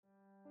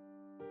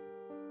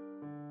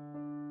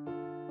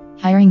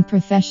Hiring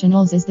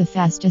professionals is the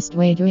fastest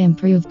way to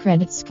improve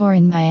credit score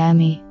in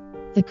Miami.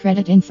 The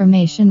Credit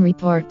Information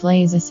Report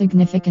plays a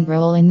significant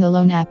role in the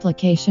loan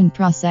application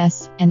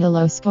process, and a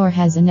low score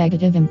has a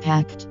negative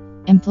impact.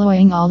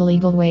 Employing all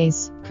legal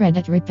ways,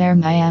 Credit Repair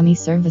Miami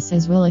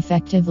services will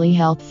effectively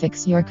help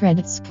fix your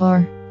credit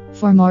score.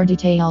 For more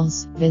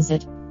details,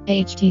 visit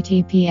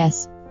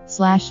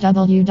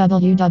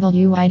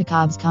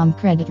https://www.cobbs.com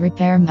Credit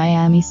Repair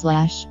Miami/